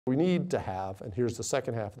We need to have, and here's the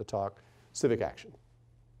second half of the talk, civic action,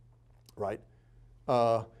 right?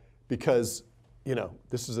 Because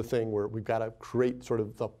this is a thing where we've got to create sort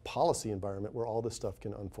of the policy environment where all this stuff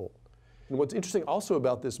can unfold. And what's interesting also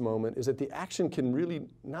about this moment is that the action can really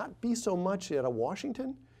not be so much at a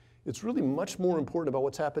Washington. It's really much more important about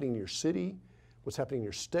what's happening in your city, what's happening in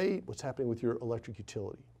your state, what's happening with your electric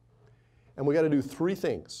utility. And we got to do three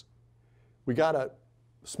things. We got to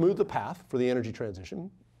smooth the path for the energy transition,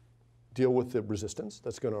 deal with the resistance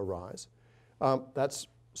that's going to arise. That's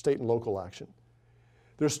state and local action.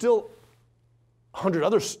 There's still 100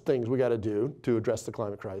 other things we got to do to address the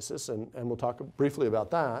climate crisis, and we'll talk briefly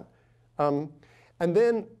about that. And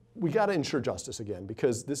then we got to ensure justice again,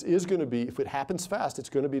 because this is going to be, if it happens fast, it's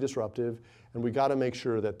going to be disruptive, and we got to make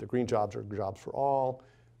sure that the green jobs are jobs for all,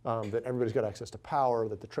 that everybody's got access to power,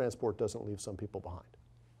 that the transport doesn't leave some people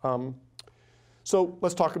behind. So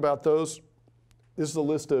let's talk about those. This is a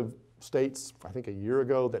list of states, I think a year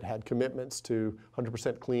ago, that had commitments to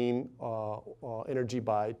 100% clean energy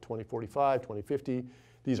by 2045, 2050.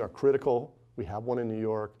 These are critical. We have one in New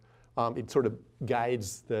York. It sort of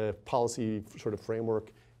guides the policy sort of framework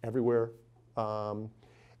everywhere.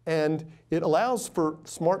 And it allows for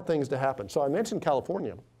smart things to happen. So I mentioned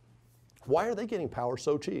California. Why are they getting power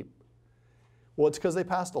so cheap? Well, it's because they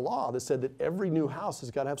passed a law that said that every new house has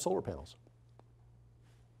got to have solar panels.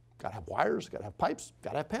 Got to have wires, got to have pipes,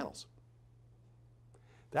 got to have panels.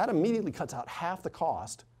 That immediately cuts out half the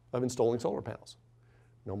cost of installing solar panels.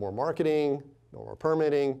 No more marketing, no more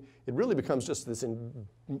permitting. It really becomes just this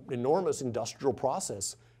enormous industrial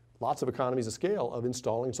process, lots of economies of scale of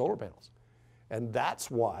installing solar panels. And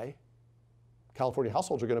that's why California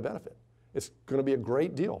households are going to benefit. It's going to be a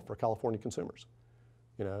great deal for California consumers.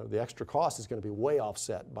 The extra cost is going to be way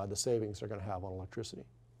offset by the savings they're going to have on electricity.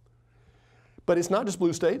 But it's not just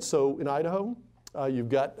blue states. So in Idaho, you've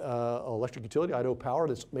got an electric utility, Idaho Power,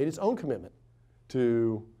 that's made its own commitment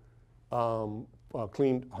to 100%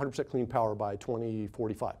 clean power by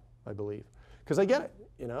 2045, I believe. Because they get it,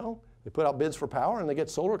 They put out bids for power, and they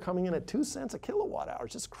get solar coming in at 2 cents a kilowatt hour,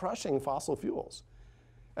 just crushing fossil fuels.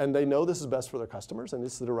 And they know this is best for their customers, and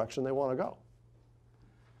this is the direction they want to go.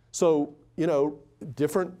 So,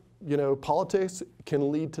 different, politics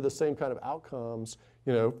can lead to the same kind of outcomes,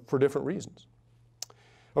 for different reasons.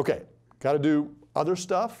 Okay, got to do other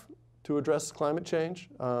stuff to address climate change.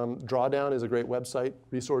 Drawdown is a great website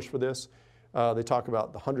resource for this. They talk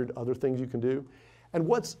about the 100 other things you can do. And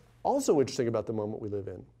what's also interesting about the moment we live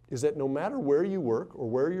in is that no matter where you work or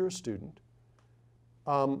where you're a student,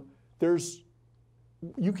 you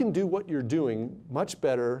can do what you're doing much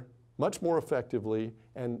better, much more effectively,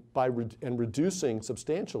 and by reducing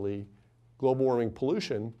substantially global warming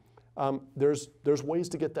pollution. There's ways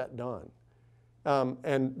to get that done.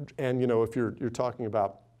 And if you're talking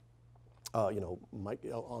about on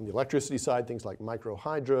the electricity side, things like micro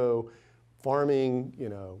hydro, farming,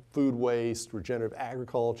 food waste, regenerative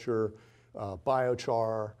agriculture,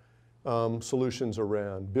 biochar, solutions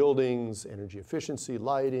around buildings, energy efficiency,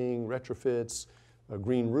 lighting, retrofits,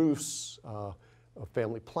 green roofs,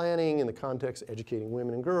 family planning in the context of educating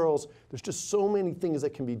women and girls. There's just so many things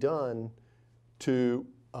that can be done to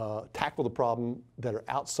tackle the problem that are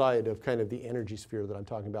outside of kind of the energy sphere that I'm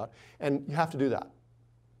talking about. And you have to do that,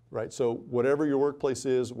 right? So whatever your workplace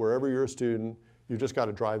is, wherever you're a student, you've just got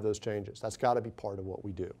to drive those changes. That's got to be part of what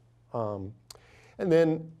we do. And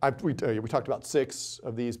then we talked about 6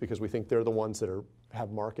 of these because we think they're the ones that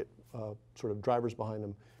have market sort of drivers behind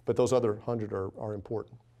them. But those other 100 are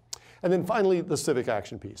important. And then finally, the civic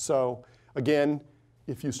action piece. So again,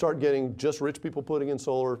 if you start getting just rich people putting in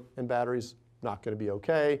solar and batteries, not going to be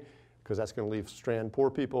okay, because that's going to leave strand poor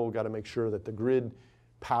people. We've got to make sure that the grid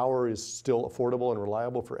power is still affordable and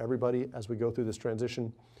reliable for everybody as we go through this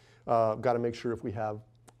transition. Got to make sure if we have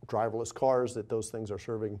driverless cars that those things are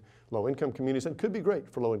serving low-income communities, and could be great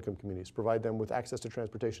for low-income communities, provide them with access to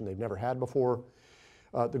transportation they've never had before.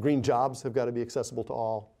 The green jobs have got to be accessible to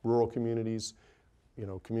all rural communities,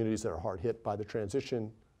 communities that are hard hit by the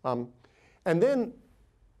transition. And then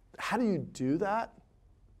how do you do that?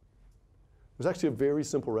 There's actually a very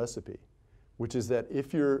simple recipe, which is that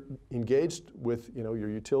if you're engaged with your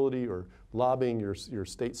utility or lobbying your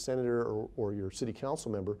state senator or your city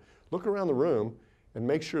council member, look around the room and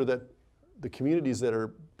make sure that the communities that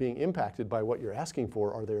are being impacted by what you're asking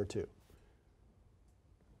for are there too.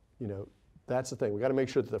 That's the thing. We got to make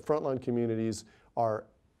sure that the frontline communities are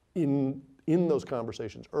in those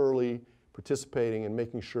conversations early, participating, and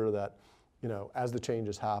making sure that as the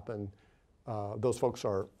changes happen, those folks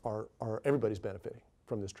are everybody's benefiting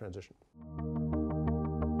from this transition.